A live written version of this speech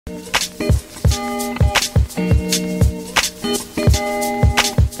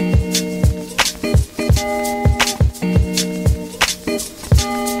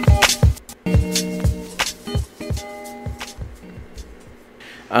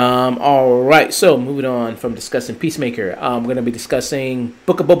All right, so moving on from discussing Peacemaker, we're going to be discussing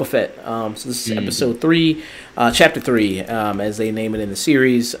Book of Boba Fett. So this is episode 3, chapter 3, as they name it in the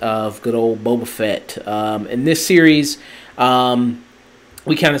series of good old Boba Fett. In this series,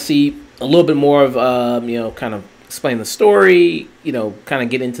 we kind of see a little bit more of, kind of explain the story, kind of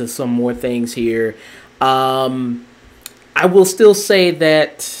get into some more things here. I will still say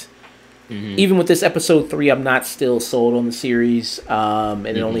that even with this episode 3, I'm not still sold on the series, and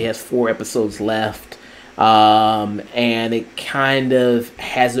it only has 4 episodes left, and it kind of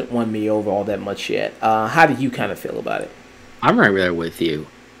hasn't won me over all that much yet. How do you kind of feel about it? I'm right there with you.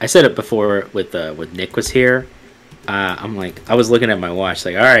 I said it before with Nick was here. I'm like, I was looking at my watch,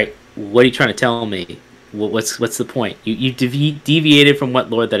 like, all right, what are you trying to tell me? What's the point? You deviated from what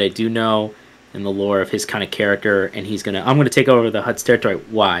lore that I do know and the lore of his kind of character, and I'm gonna take over the Hutt's territory.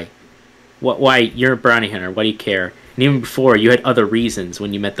 Why? Why? You're a bounty hunter. Why do you care? And even before, you had other reasons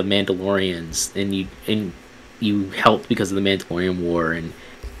when you met the Mandalorians, and you helped because of the Mandalorian War, and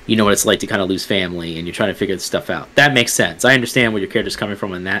you know what it's like to kind of lose family, and you're trying to figure this stuff out. That makes sense. I understand where your character's coming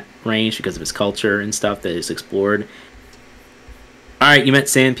from in that range because of his culture and stuff that is explored. All right, you met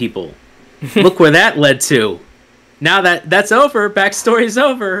Sand People. Look where that led to. Now that's over, backstory's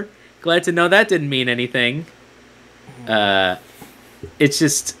over. Glad to know that didn't mean anything. It's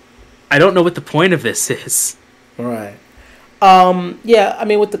just, I don't know what the point of this is. Right. Yeah, I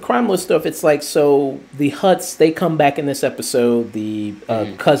mean, with the crime list stuff, it's like, so the Hutts, they come back in this episode, the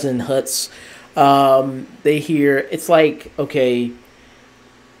cousin Hutts, they hear, it's like, okay,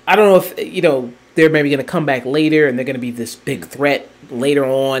 I don't know if, they're maybe going to come back later and they're going to be this big threat later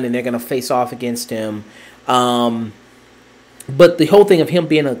on and they're going to face off against him. But the whole thing of him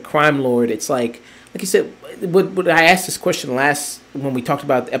being a crime lord, it's like you said, what I asked this question when we talked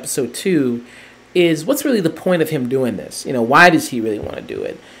about episode 2, is what's really the point of him doing this? Why does he really want to do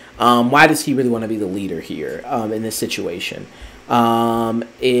it? Why does he really want to be the leader here in this situation?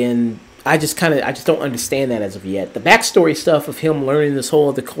 And I just don't understand that as of yet. The backstory stuff of him learning this whole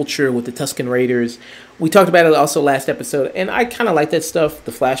other culture with the Tusken Raiders, we talked about it also last episode, and I kind of like that stuff,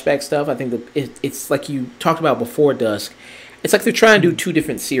 the flashback stuff. I think that it's like you talked about before, Dusk. It's like they're trying to do 2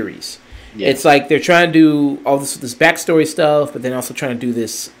 different series. Yeah. It's like they're trying to do all this backstory stuff, but then also trying to do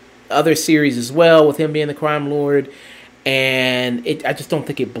this other series as well with him being the crime lord, and I just don't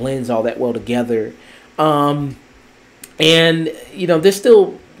think it blends all that well together. And there's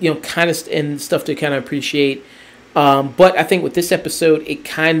still kind of and stuff to kind of appreciate, but I think with this episode,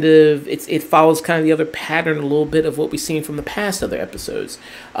 it follows kind of the other pattern a little bit of what we've seen from the past other episodes.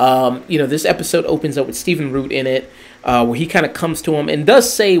 This episode opens up with Stephen Root in it, where he kind of comes to him and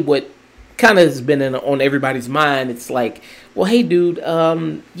does say what kind of has been on everybody's mind. It's like, well, hey, dude,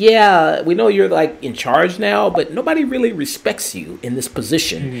 yeah, we know you're like in charge now, but nobody really respects you in this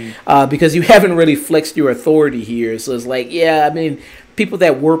position because you haven't really flexed your authority here. So it's like, yeah, I mean, people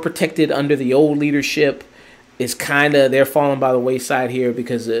that were protected under the old leadership is kind of, they're falling by the wayside here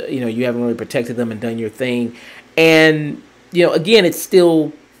because, you haven't really protected them and done your thing. And, again, it's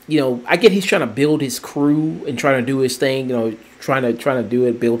still, I get he's trying to build his crew and trying to do his thing, trying to do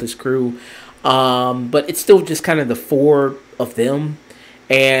it, build his crew. But it's still just kind of the 4 of them.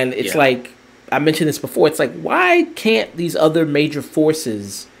 And it's like, I mentioned this before, it's like, why can't these other major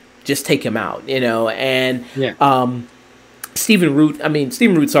forces just take him out, And Stephen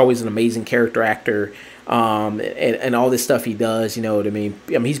Root's always an amazing character actor. And all this stuff he does, you know what I mean?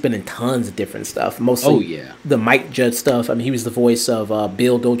 He's been in tons of different stuff. Mostly the Mike Judge stuff. He was the voice of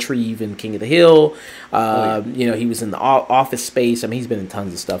Bill Dauterive in King of the Hill. He was in the Office Space. He's been in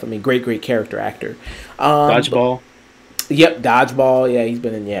tons of stuff. Great character actor. Dodgeball. Yep, Dodgeball. Yeah, he's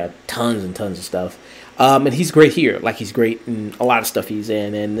been in tons and tons of stuff. And he's great here. Like, he's great in a lot of stuff he's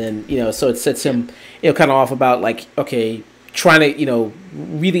in. And then, so it sets him, kind of off about, like, okay, trying to,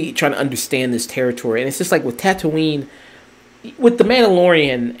 really trying to understand this territory. And it's just like with Tatooine, with The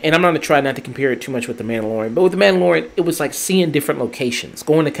Mandalorian, and I'm going to try not to compare it too much with The Mandalorian, but with The Mandalorian, it was like seeing different locations,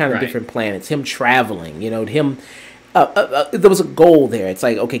 going to kind of different planets, him traveling, him, there was a goal there. It's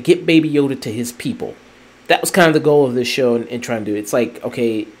like, okay, get Baby Yoda to his people. That was kind of the goal of this show and trying to do it. It's like,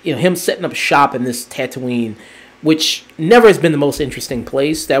 okay, him setting up shop in this Tatooine which never has been the most interesting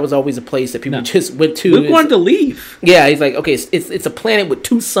place. That was always a place that people just went to. Luke wanted to leave. Yeah, he's like, okay, it's a planet with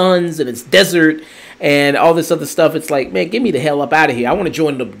 2 suns and it's desert and all this other stuff. It's like, man, get me the hell up out of here. I want to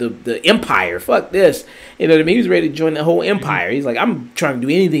join the Empire. Fuck this. You know what I mean? He was ready to join the whole Empire. He's like, I'm trying to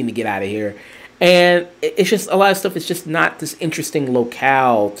do anything to get out of here. And it's just a lot of stuff. It's just not this interesting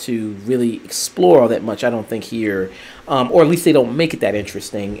locale to really explore all that much, I don't think, here. Or at least they don't make it that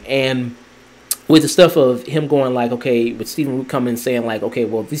interesting. And with the stuff of him going like, okay, with Stephen Root coming and saying like, okay,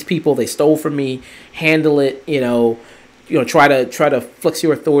 well, these people, they stole from me, handle it, try to flex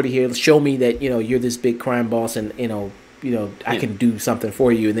your authority here, show me that, you're this big crime boss and, I can do something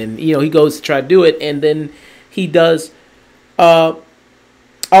for you. And then, he goes to try to do it. And then he does, oh,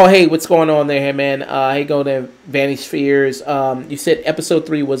 hey, what's going on there, hey, man? Hey, go to Vanity Spheres. You said episode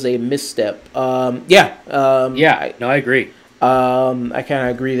 3 was a misstep. Yeah. I agree. I kind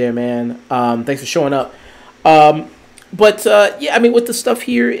of agree there, man. Thanks for showing up. But I mean, with the stuff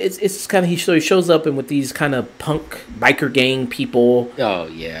here, it's kind of he shows up and with these kind of punk biker gang people. Oh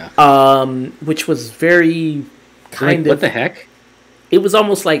yeah. Which was very kind of what the heck? It was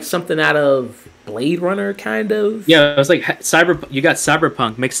almost like something out of Blade Runner, kind of. Yeah, it was like you got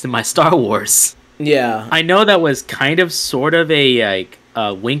cyberpunk mixed in my Star Wars. Yeah, I know that was kind of sort of a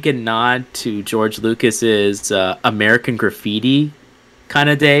wink and nod to George Lucas's American Graffiti kind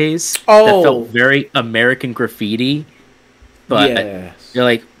of days. Oh, that felt very American Graffiti. But you're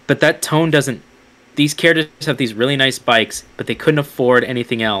like, but that tone doesn't. These characters have these really nice bikes, but they couldn't afford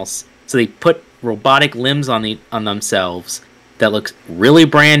anything else, so they put robotic limbs on themselves that looks really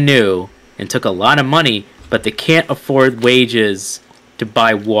brand new and took a lot of money, but they can't afford wages to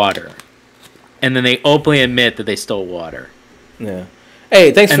buy water. And then they openly admit that they stole water. Yeah.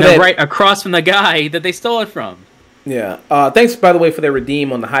 Hey, thanks for that. And they're right across from the guy that they stole it from. Yeah. Thanks, by the way, for that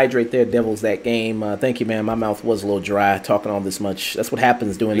redeem on the hydrate there, Devil's That Game. Thank you, man. My mouth was a little dry talking all this much. That's what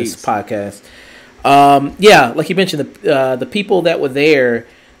happens doing this podcast. Like you mentioned, the people that were there,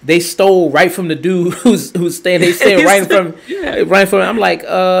 they stole right from the dude who's standing. They stand right in front. I'm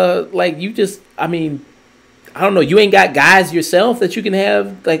like you just. I mean, I don't know. You ain't got guys yourself that you can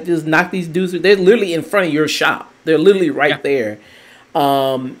have like just knock these dudes. They're literally in front of your shop. They're literally right there.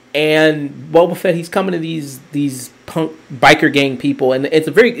 And Boba Fett, he's coming to these punk biker gang people, and it's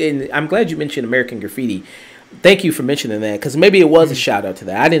and I'm glad you mentioned American Graffiti. Thank you for mentioning that, because maybe it was a shout out to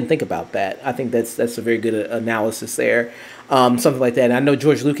that. I didn't think about that. I think that's a very good analysis there. Something like that. And I know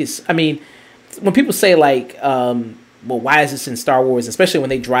George Lucas. I mean, when people say like, well, why is this in Star Wars? Especially when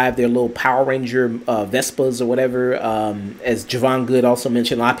they drive their little Power Ranger Vespas or whatever. As Javon Good also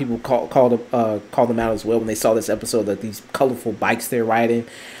mentioned, a lot of people call them out as well when they saw this episode, that these colorful bikes they're riding.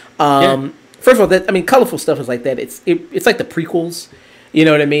 First of all, colorful stuff is like that. It's like the prequels. You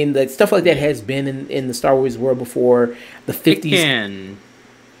know what I mean? Like stuff like that has been in the Star Wars world before. The 50s. It can.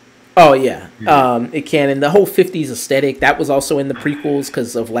 Oh yeah, it can, and the whole 50s aesthetic that was also in the prequels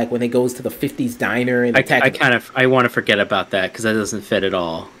because of like when they goes to the 50s diner and I want to forget about that because that doesn't fit at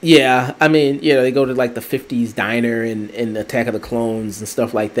all. Yeah, I mean, they go to like the 50s diner and Attack of the Clones and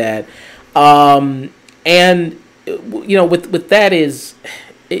stuff like that, and with that is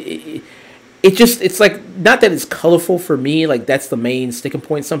it's like not that it's colorful for me, like that's the main sticking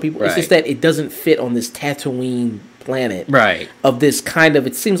point. Some people, It's just that it doesn't fit on this Tatooine planet, right? Of this kind of,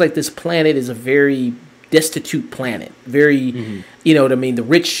 it seems like this planet is a very destitute planet, very, you know what I mean. The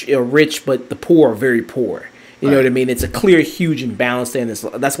rich are rich, but the poor are very poor. You know what I mean? It's a clear, huge imbalance there. And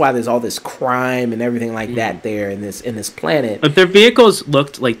that's why there's all this crime and everything like that there in this planet. But their vehicles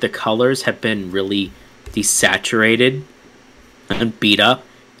looked like the colors have been really desaturated and beat up.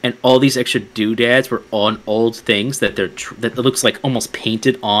 And all these extra doodads were on old things that that looks like almost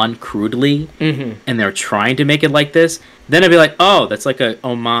painted on crudely, and they're trying to make it like this. Then I'd be like, oh, that's like a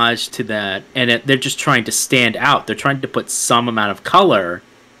homage to that, and they're just trying to stand out. They're trying to put some amount of color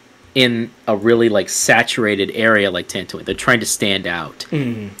in a really like saturated area like Tatooine. They're trying to stand out.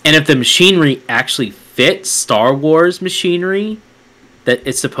 And if the machinery actually fit Star Wars machinery that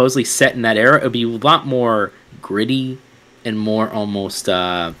it's supposedly set in that era, it would be a lot more gritty and more almost,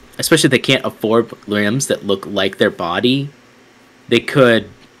 especially if they can't afford limbs that look like their body, it would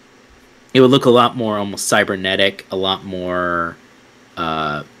look a lot more almost cybernetic, a lot more,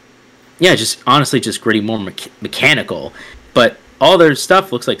 just honestly just gritty, more mechanical. But all their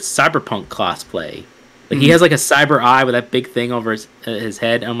stuff looks like cyberpunk cosplay. Like he has like a cyber eye with that big thing over his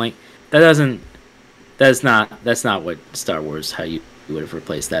head. I'm like, that's not what Star Wars, how you would have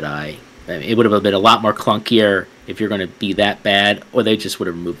replaced that eye. I mean, it would have been a lot more clunkier if you're going to be that bad, or they just would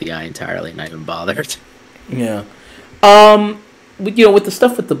have removed the eye entirely and not even bothered. Yeah. With the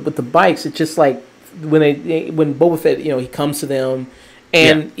stuff with the bikes, it's just like when Boba Fett, he comes to them,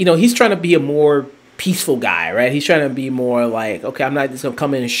 and he's trying to be a more peaceful guy, right? He's trying to be more like, okay, I'm not just gonna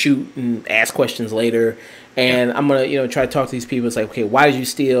come in and shoot and ask questions later, and I'm gonna try to talk to these people. It's like, okay, why did you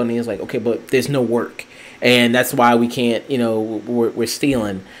steal? And he's like, okay, but there's no work, and that's why we can't, we're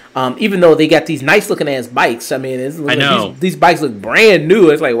stealing. Even though they got these nice looking ass bikes, I mean, I know these bikes look brand new.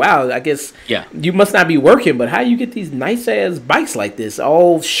 It's like, wow, I guess you must not be working, but how you get these nice ass bikes like this,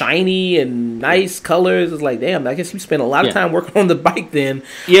 all shiny and nice colors? It's like, damn, I guess you spent a lot of time working on the bike then.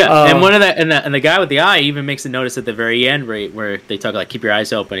 Yeah, and one of that, and the guy with the eye even makes a notice at the very end, right, where they talk like, keep your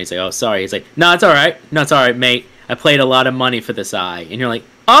eyes open. He's like, oh, sorry. He's like, no, it's all right. No, it's all right, mate. I paid a lot of money for this eye, and you're like,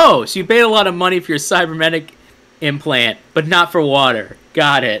 oh, so you paid a lot of money for your cybernetic implant, but not for water.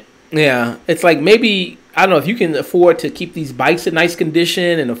 Got it. Yeah, it's like maybe, I don't know, if you can afford to keep these bikes in nice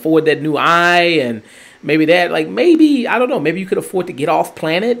condition and afford that new eye and maybe that, like maybe, I don't know, maybe you could afford to get off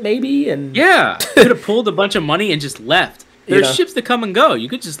planet maybe. And yeah, you could have pulled a bunch of money and just left. There's ships that come and go. You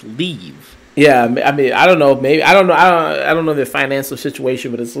could just leave. Yeah, I mean, I don't know, maybe, I don't know their financial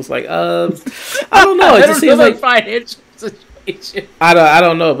situation, but it's just like, I don't know. It just seems like financial situation. I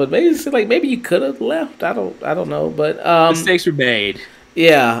don't know, but maybe it's like maybe you could have left. I don't know, but mistakes were made.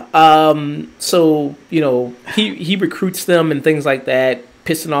 Yeah. So he recruits them and things like that,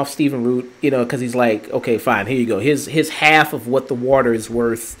 pissing off Stephen Root. Because he's like, okay, fine, here you go. Here's half of what the water is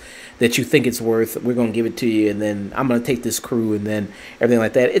worth that you think it's worth. We're gonna give it to you, and then I'm gonna take this crew, and then everything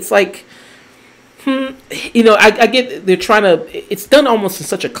like that. It's like, I get they're trying to. It's done almost in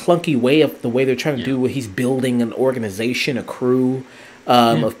such a clunky way of the way they're trying to do. Where he's building an organization, a crew.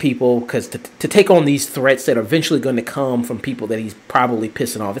 Of people, because to take on these threats that are eventually going to come from people that he's probably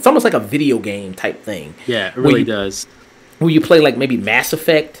pissing off. It's almost like a video game type thing. Yeah, it really does. Where you play like maybe Mass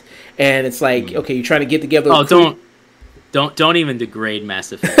Effect, and it's like, okay, you're trying to get together. Oh, don't even degrade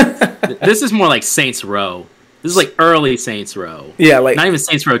Mass Effect. This is more like Saints Row. This is like early Saints Row. Yeah, like not even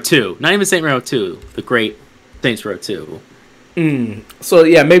Saints Row 2. Not even Saints Row 2. The great Saints Row 2. So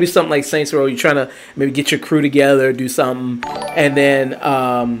yeah, maybe something like Saints Row. You're trying to maybe get your crew together, do something, and then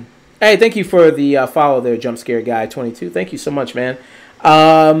hey, thank you for the follow there, Jump Scare Guy 22. Thank you so much, man.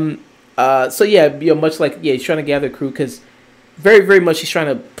 So yeah, much like he's trying to gather a crew because very very much he's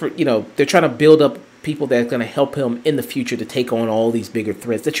trying to they're trying to build up people that are going to help him in the future to take on all these bigger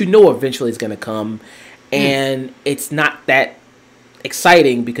threats that eventually is going to come, and it's not that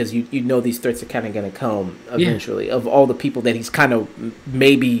exciting because you know these threats are kind of going to come eventually of all the people that he's kind of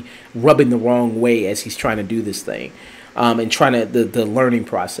maybe rubbing the wrong way as he's trying to do this thing, and trying to the learning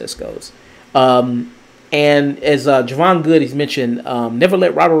process goes. And as Javon Good, he's mentioned, never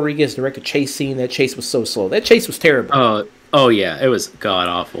let Robert Rodriguez direct a chase scene. That chase was so slow. That chase was terrible. Oh yeah, it was god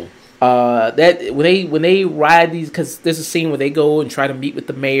awful. That when they ride these, because there's a scene where they go and try to meet with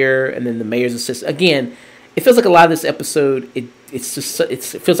the mayor, and then the mayor's assistant again. It feels like a lot of this episode. It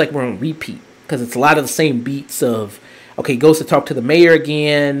feels like we're on repeat because it's a lot of the same beats of, okay, he goes to talk to the mayor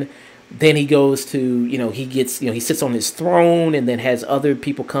again, then he goes to, he sits on his throne and then has other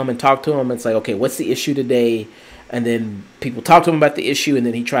people come and talk to him. It's like, okay, what's the issue today? And then people talk to him about the issue, and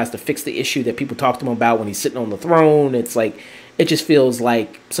then he tries to fix the issue that people talk to him about when he's sitting on the throne. It's like, it just feels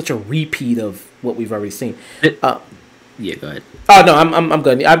like such a repeat of what we've already seen. Yeah, go ahead. Oh no, I'm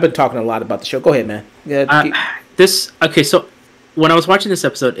good. I've been talking a lot about the show. Go ahead, man. Okay, so when I was watching this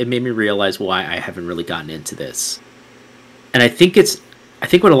episode, it made me realize why I haven't really gotten into this. And I think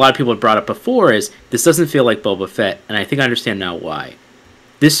what a lot of people have brought up before is this doesn't feel like Boba Fett, and I think I understand now why.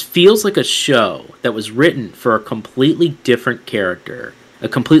 This feels like a show that was written for a completely different character, a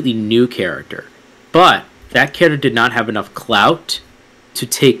completely new character. But that character did not have enough clout to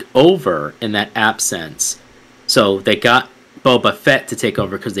take over in that absence. So they got Boba Fett to take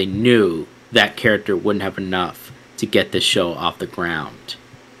over because they knew that character wouldn't have enough to get this show off the ground.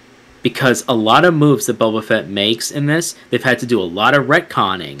 Because a lot of moves that Boba Fett makes in this, they've had to do a lot of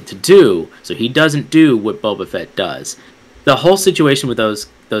retconning to do, so he doesn't do what Boba Fett does. The whole situation with those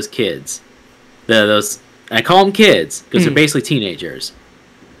kids, I call them kids because they're basically teenagers.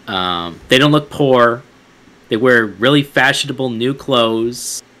 They don't look poor. They wear really fashionable new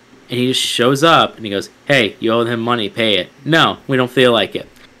clothes. And he just shows up and he goes, hey, you owe him money, pay it. No, we don't feel like it.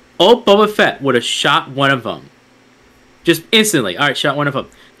 Old Boba Fett would have shot one of them. Just instantly. All right, shot one of them.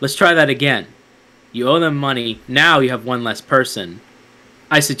 Let's try that again. You owe them money. Now you have one less person.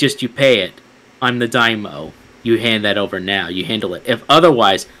 I suggest you pay it. I'm the daimyo. You hand that over now. You handle it. If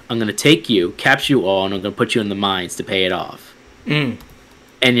otherwise, I'm going to take you, capture you all, and I'm going to put you in the mines to pay it off. And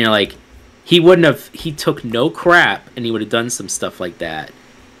you're like, he took no crap, and he would have done some stuff like that.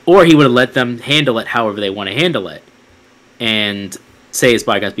 Or he would have let them handle it however they want to handle it. And say it's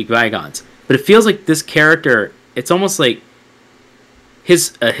bygones be bygones. but it feels like this character. It's almost like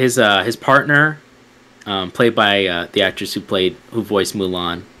his partner, played by the actress who voiced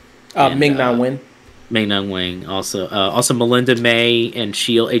Mulan, Ming-Na Wen. Ming-Na Wen, also Melinda May and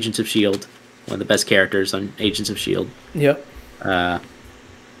Shield, Agents of Shield, one of the best characters on Agents of Shield. Yep.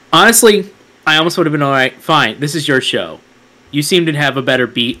 Honestly, I almost would have been all right. Fine, this is your show. You seem to have a better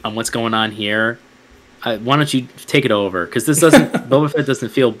beat on what's going on here. Why don't you take it over? Because this doesn't Boba Fett doesn't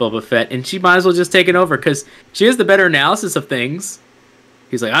feel Boba Fett, and she might as well just take it over because she has the better analysis of things.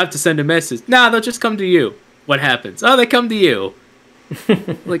 He's like, I have to send a message. Nah, they'll just come to you. What happens? Oh, they come to you.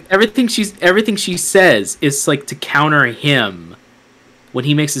 Like everything she says is like to counter him when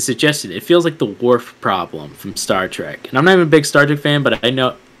he makes a suggestion. It feels like the Worf problem from Star Trek. And I'm not even a big Star Trek fan, but I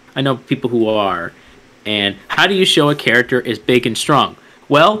know people who are. And how do you show a character is big and strong?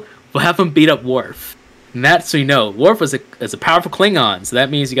 Well, we'll have him beat up Worf. And that's so you know. Worf is a powerful Klingon, so that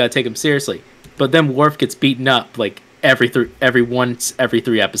means you got to take him seriously. But then Worf gets beaten up like every 3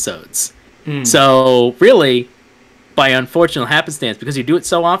 episodes. So really, by unfortunate happenstance, because you do it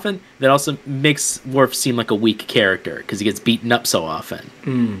so often, that also makes Worf seem like a weak character because he gets beaten up so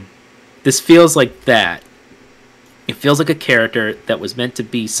often. This feels like that. It feels like a character that was meant to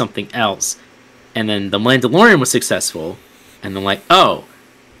be something else, and then the Mandalorian was successful, and they're like, oh,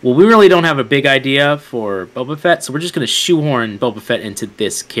 well, we really don't have a big idea for Boba Fett, so we're just going to shoehorn Boba Fett into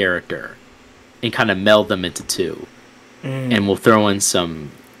this character and kind of meld them into two. And we'll throw in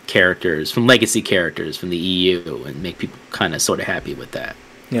some characters, from legacy characters from the EU, and make people kind of sort of happy with that.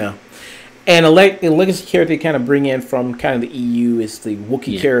 Yeah. And a legacy character kind of bring in from kind of the EU is the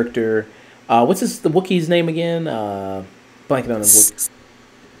Wookiee character. What's the Wookiee's name again? Blanking on the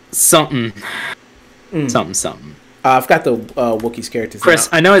Something. Something. I forgot the Wookiee's character's name.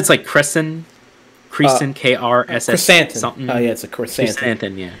 I know it's like Crescent, KRSS. Chrysanthemum. Something. Oh, yeah, it's a chrysanthemum.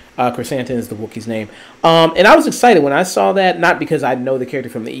 Chrysanthemum, yeah. Chrysanthemum is the Wookiee's name. And I was excited when I saw that, not because I know the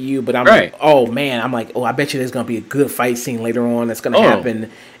character from the EU, but I'm like, oh, man. I'm like, I bet you there's going to be a good fight scene later on that's going to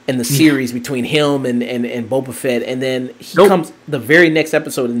happen in the series between him and Boba Fett. And then he comes the very next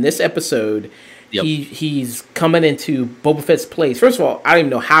episode. In this episode, he's coming into Boba Fett's place. First of all, I don't even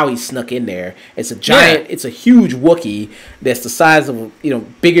know how he snuck in there. It's a giant, it's a huge Wookiee that's the size of,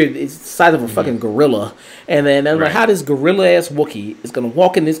 bigger, it's the size of a fucking gorilla. And then I'm like, how this gorilla-ass Wookiee is going to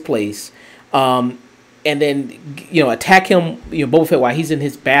walk in this place and then, attack him, Boba Fett while he's in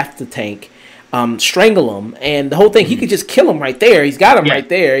his bath tank, strangle him, and the whole thing, he could just kill him right there. He's got him right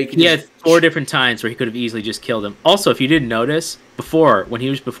there. He had 4 different times where he could have easily just killed him. Also, if you didn't notice, before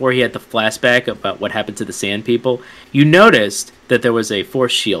he had the flashback about what happened to the Sand People, you noticed that there was a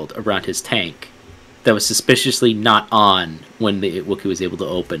force shield around his tank that was suspiciously not on when the Wookiee was able to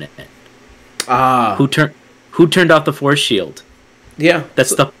open it. Who turned off the force shield? Yeah,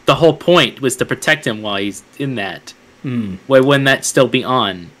 that's the whole point, was to protect him while he's in that. Why wouldn't that still be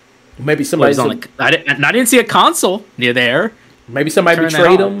on? Maybe somebody's on. I didn't see a console near there. Maybe somebody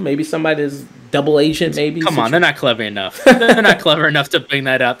betrayed him. Maybe somebody's double agent. Maybe. Come on, they're not clever enough. They're not clever enough to bring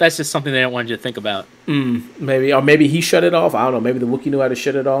that up. That's just something they don't want you to think about. Maybe, or maybe he shut it off. I don't know. Maybe the Wookiee knew how to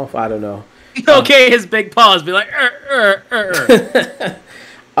shut it off. I don't know. Okay, his big paws be like.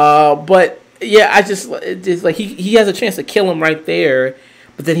 But yeah, it's like he has a chance to kill him right there,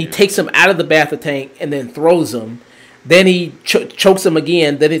 but then he takes him out of the bathtub tank and then throws him. Then he chokes him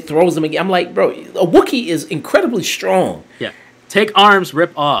again. Then he throws him again. I'm like, bro, a Wookiee is incredibly strong. Yeah. Take arms,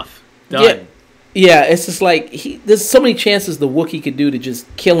 rip off. Done. Yeah. It's just like there's so many chances the Wookiee could do to just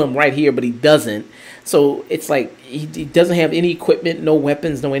kill him right here, but he doesn't. So it's like he doesn't have any equipment, no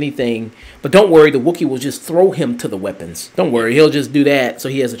weapons, no anything. But don't worry, the Wookiee will just throw him to the weapons. Don't worry, he'll just do that so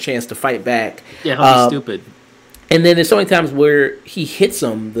he has a chance to fight back. Yeah, he'll be stupid. And then there's so many times where he hits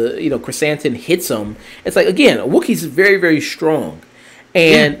him, Chrysanthemum hits him. It's like, again, a Wookiee's very, very strong.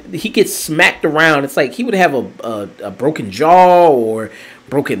 And he gets smacked around. It's like he would have a broken jaw or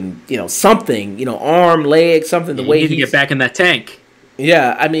broken, something, arm, leg, something. The way he get back in that tank.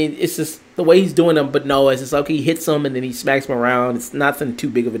 Yeah, I mean, it's just the way he's doing them. But no, it's just like he hits him and then he smacks him around. It's nothing too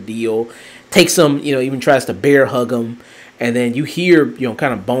big of a deal. Takes him, even tries to bear hug him. And then you hear,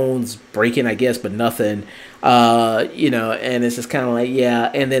 kind of bones breaking, I guess, but nothing. And it's just kind of like,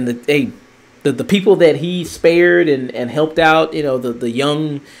 yeah. And then the people that he spared and helped out, the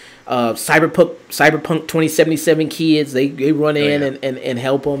young Cyberpunk 2077 kids, they run in and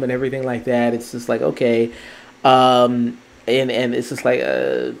help him and everything like that. It's just like, okay. And it's just like,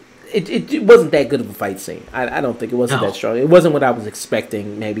 it wasn't that good of a fight scene. I don't think it wasn't that strong. It wasn't what I was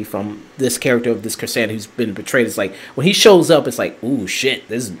expecting maybe from this character of this Chrysanthemum who's been betrayed. It's like when he shows up, it's like, ooh, shit,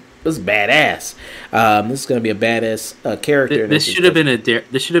 this this is badass. This is gonna be a badass character. This should have been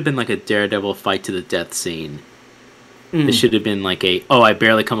this should have been like a Daredevil fight to the death scene. This should have been like I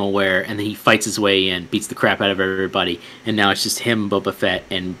barely come aware, and then he fights his way in, beats the crap out of everybody, and now it's just him, Boba Fett,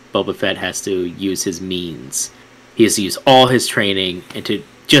 and Boba Fett has to use his means. He has to use all his training and to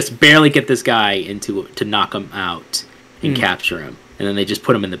just barely get this guy to knock him out and capture him, and then they just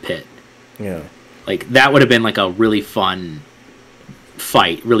put him in the pit. Yeah, like that would have been like a really fun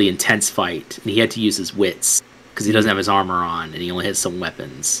fight, really intense fight, and he had to use his wits because he doesn't have his armor on, and he only has some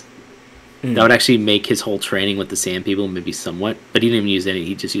weapons. That would actually make his whole training with the Sand People maybe somewhat, but he didn't even use any.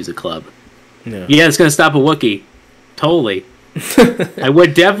 He just used a club. Yeah, it's gonna stop a Wookiee. Totally. I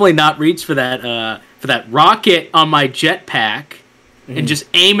would definitely not reach for that rocket on my jetpack and just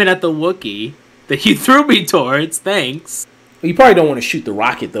aim it at the Wookiee that he threw me towards. Thanks. Well, you probably don't want to shoot the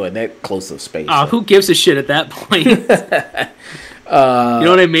rocket though in that close of space. Oh, who gives a shit at that point? You know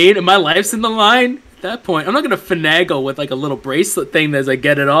what I mean? And my life's in the line. At that point, I'm not gonna finagle with like a little bracelet thing as I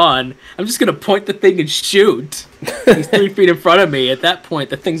get it on. I'm just gonna point the thing and shoot. He's 3 feet in front of me. At that point,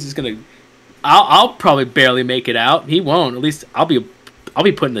 the thing's just gonna. I'll probably barely make it out. He won't. At least I'll be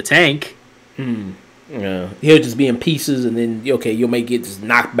put in the tank. Yeah, he'll just be in pieces, and then you'll make it just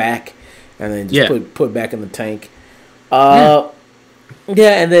knocked back, and then just put it back in the tank. Yeah,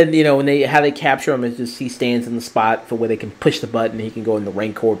 and then when how they capture him is just he stands in the spot for where they can push the button. He can go in the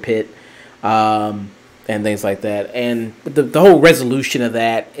Rancor pit. And things like that, and the whole resolution of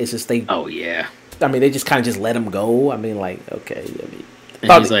that is just they. Oh yeah. I mean, they just kind of just let him go. I mean, like, okay.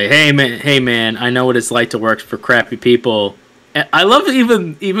 And he's like, hey man, I know what it's like to work for crappy people. And I love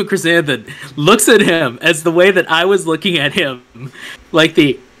even Chrysanthemum looks at him as the way that I was looking at him, like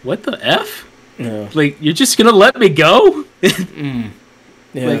what the F? Yeah. Like, you're just gonna let me go? Yeah.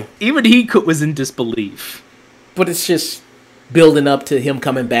 Like, even he was in disbelief. But it's just building up to him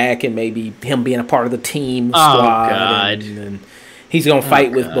coming back and maybe him being a part of the team squad. Oh, God. And he's going to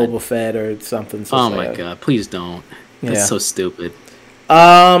fight with Boba Fett or something. So my God. Please don't. That's so stupid.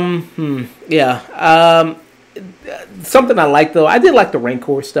 Yeah. Something I like, though. I did like the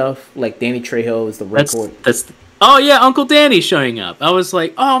Rancor stuff. Like Danny Trejo is the Rancor. Oh, yeah. Uncle Danny showing up. I was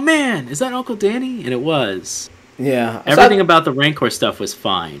like, oh, man. Is that Uncle Danny? And it was. Yeah. Everything about the Rancor stuff was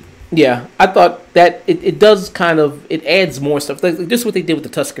fine. Yeah, I thought that it does it adds more stuff. Like, just what they did with the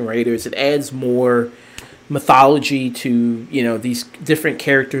Tusken Raiders. It adds more mythology to, these different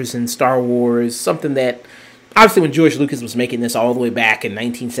characters in Star Wars. Something that, obviously when George Lucas was making this all the way back in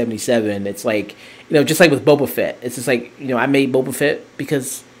 1977, it's like, just like with Boba Fett. It's just like, I made Boba Fett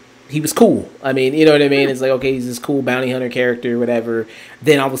because he was cool. I mean, you know what I mean? It's like, okay, he's this cool bounty hunter character, whatever.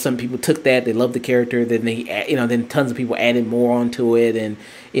 Then all of a sudden people took that, they loved the character, then then tons of people added more onto it, and,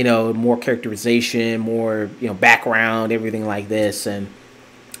 more characterization, more, background, everything like this, and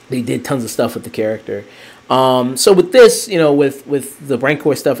they did tons of stuff with the character. So with this, with the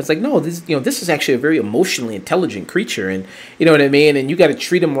Rancor stuff, it's like, no, this is actually a very emotionally intelligent creature, and you know what I mean, and you got to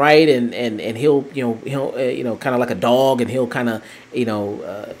treat him right, and he'll kind of like a dog, and he'll kind of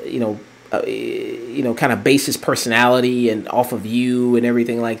kind of base his personality and off of you and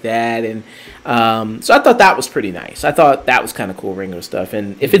everything like that, and so I thought that was pretty nice. I thought that was kind of cool, Ringo stuff,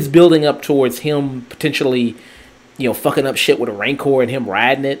 and if it's building up towards him potentially, fucking up shit with a Rancor and him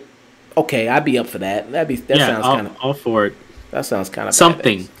riding it. Okay, I'd be up for that. Sounds kind of all for it. That sounds kind of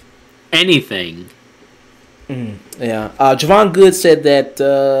something, badass. Anything. Yeah. Javon Good said that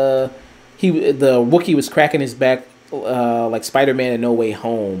the Wookiee was cracking his back like Spider-Man in No Way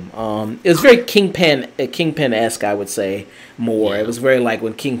Home. It was very Kingpin-esque, I would say. More. Yeah. It was very like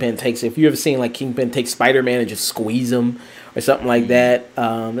when Kingpin takes. If you ever seen like Kingpin take Spider-Man and just squeeze him or something like that,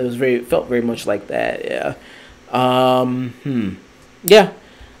 it felt very much like that. Yeah. Yeah.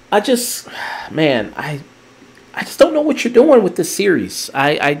 I just don't know what you're doing with this series.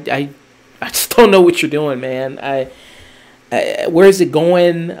 I just don't know what you're doing, man. Where is it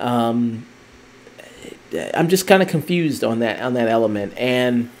going? I'm just kind of confused on that element,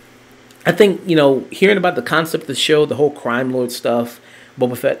 and I think hearing about the concept of the show, the whole crime lord stuff,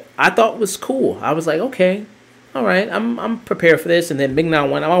 Boba Fett, I thought was cool. I was like, okay, all right, I'm prepared for this. And then Ming-Na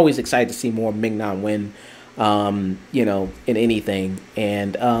Wen, I'm always excited to see more Ming-Na Wen. In anything,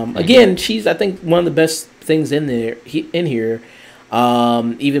 and again, she's I think one of the best things in here,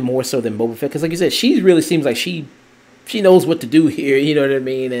 even more so than Boba Fett, because like you said, she really seems like she knows what to do here, you know what I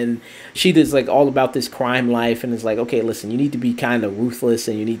mean, and she does like all about this crime life, and it's like, okay, listen, you need to be kind of ruthless,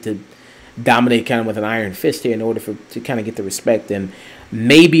 and you need to dominate kind of with an iron fist here in order to kind of get the respect, and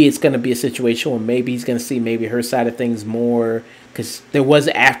maybe it's going to be a situation where maybe he's going to see maybe her side of things more, because there was,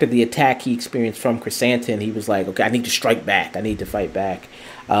 after the attack he experienced from Chrysanthemum, he was like, okay, I need to strike back, I need to fight back,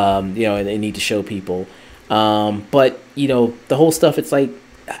 and I need to show people. But the whole stuff, it's like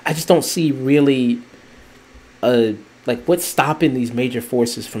I just don't see really like what's stopping these major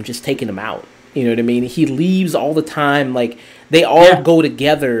forces from just taking him out. You know what I mean? He leaves all the time. Like, they all go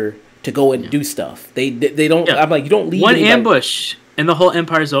together to go and do stuff. They don't. Yeah. I'm like, you don't leave one ambush and the whole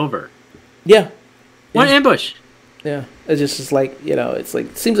empire's over. Yeah, one ambush. Yeah, it's like it's like,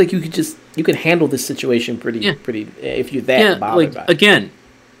 it seems like you can handle this situation pretty if you're that bothered by it. Again,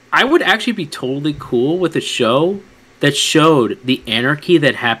 I would actually be totally cool with a show that showed the anarchy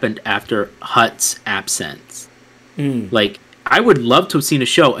that happened after Hutt's absence. Like, I would love to have seen a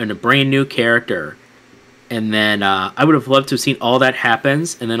show and a brand new character, and then I would have loved to have seen all that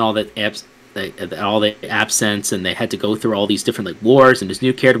happens, and then all the absence, and they had to go through all these different like wars, and this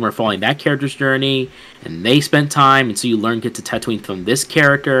new character, we're following that character's journey, and they spent time, and so you get to Tatooine from this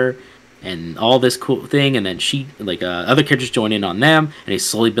character, and all this cool thing, and then other characters join in on them, and he's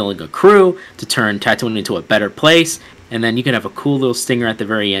slowly building a crew to turn Tatooine into a better place. And then you can have a cool little stinger at the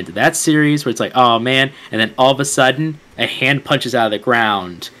very end of that series where it's like, oh man, and then all of a sudden a hand punches out of the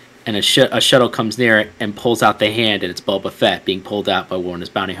ground, and a shuttle comes near it and pulls out the hand, and it's Boba Fett being pulled out by one of his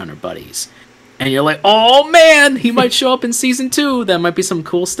bounty hunter buddies. And you're like, oh man, he might show up in season 2. That might be some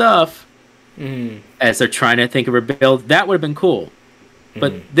cool stuff. As they're trying to think of a build, that would have been cool.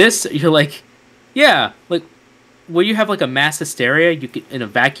 But this, you're like, yeah, like, where you have like a mass hysteria, you could, in a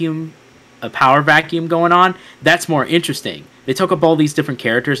power vacuum going on, that's more interesting. They talk about all these different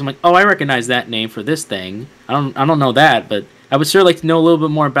characters. I'm like, oh, I recognize that name for this thing. I don't know that, but I would sure like to know a little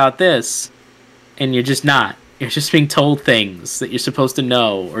bit more about this. And you're just not. You're just being told things that you're supposed to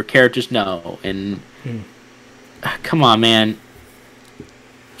know, or characters know. And come on, man.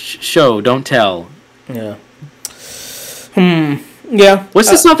 Show, don't tell. Yeah. Yeah. What's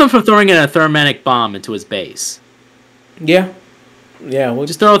to stop them from throwing in a thermatic bomb into his base? Yeah. Yeah, we'll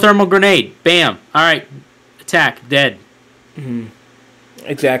just throw a thermal grenade. Bam. All right. Attack. Dead.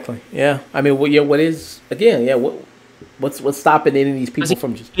 Exactly. Yeah. I mean, what is, again? Yeah. What's stopping any of these people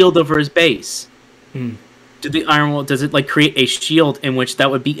from just shield over his base? Did the Iron Wall, does it like create a shield in which that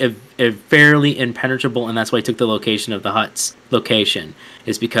would be a fairly impenetrable, and that's why I took the location of the Hutt's location,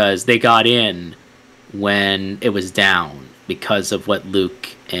 is because they got in when it was down because of what Luke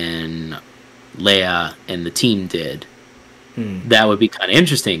and Leia and the team did. That would be kind of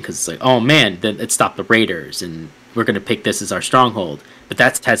interesting, because it's like, oh man, then it stopped the Raiders, and we're going to pick this as our stronghold. But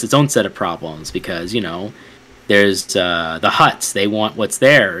that has its own set of problems, because, there's the Hutts, they want what's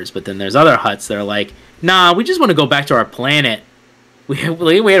theirs, but then there's other Hutts that are like, nah, we just want to go back to our planet. We had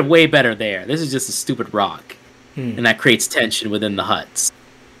way better there. This is just a stupid rock. And that creates tension within the Hutts.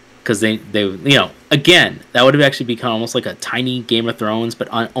 Because they again, that would have actually become almost like a tiny Game of Thrones, but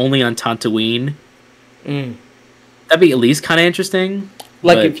only on Tatooine. That'd be at least kind of interesting.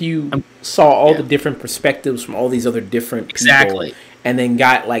 Like if you saw all the different perspectives from all these other different people, and then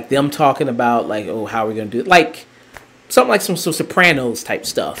got like them talking about like, oh, how are we going to do it? Like something like some Sopranos type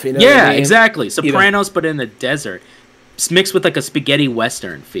stuff. You know what I mean? Exactly. Sopranos, but in the desert. It's mixed with like a spaghetti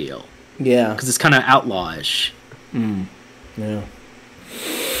western feel. Yeah. Because it's kind of outlawish. Yeah.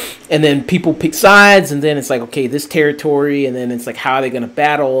 And then people pick sides, and then it's like, okay, this territory, and then it's like, how are they going to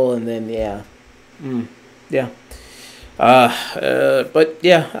battle? And then, yeah. But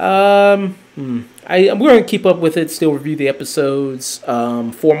yeah, we're going to keep up with it, still review the episodes,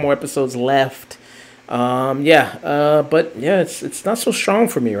 4 more episodes left. But yeah, it's not so strong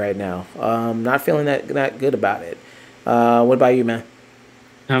for me right now. Not feeling that good about it. What about you, man?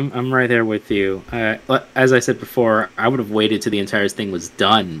 I'm right there with you. As I said before, I would have waited till the entire thing was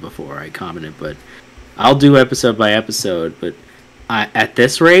done before I commented, but I'll do episode by episode. But at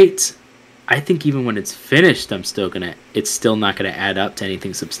this rate, I think even when it's finished, it's still not gonna add up to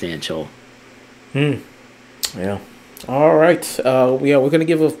anything substantial. Yeah. All right. We're gonna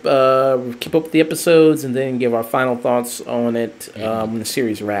keep up with the episodes and then give our final thoughts on it when the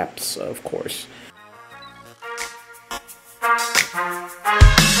series wraps, of course.